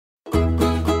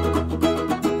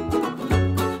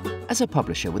As a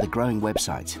publisher with a growing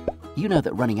website, you know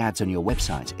that running ads on your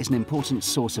website is an important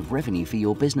source of revenue for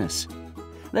your business.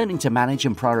 Learning to manage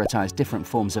and prioritize different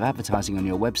forms of advertising on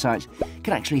your website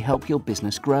can actually help your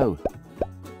business grow.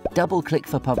 DoubleClick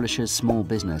for Publishers Small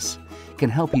Business can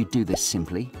help you do this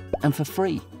simply and for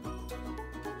free.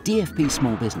 DFP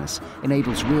Small Business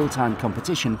enables real-time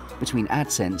competition between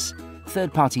AdSense,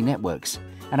 third-party networks,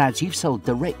 and ads you've sold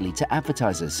directly to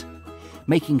advertisers,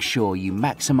 making sure you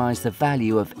maximize the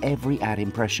value of every ad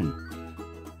impression.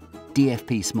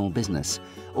 DFP Small Business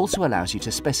also allows you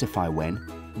to specify when,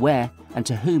 where, and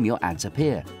to whom your ads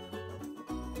appear.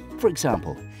 For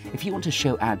example, if you want to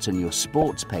show ads on your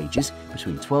sports pages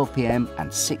between 12 p.m.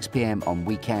 and 6 p.m. on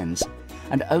weekends,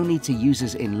 and only to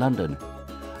users in London,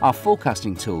 our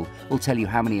forecasting tool will tell you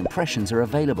how many impressions are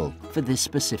available for this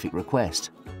specific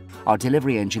request. Our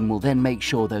delivery engine will then make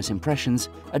sure those impressions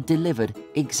are delivered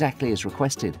exactly as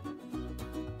requested.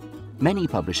 Many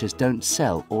publishers don't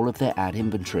sell all of their ad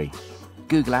inventory.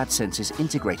 Google AdSense is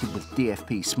integrated with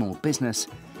DFP Small Business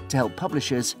to help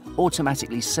publishers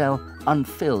automatically sell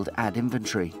unfilled ad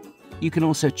inventory. You can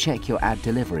also check your ad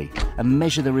delivery and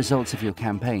measure the results of your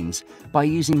campaigns by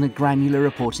using the granular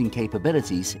reporting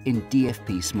capabilities in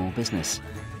DFP Small Business.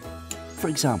 For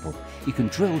example, you can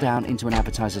drill down into an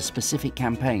advertiser's specific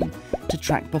campaign to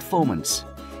track performance,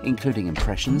 including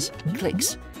impressions,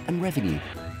 clicks, and revenue.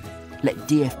 Let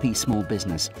DFP Small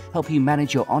Business help you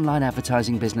manage your online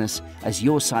advertising business as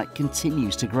your site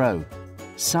continues to grow.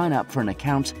 Sign up for an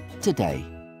account today.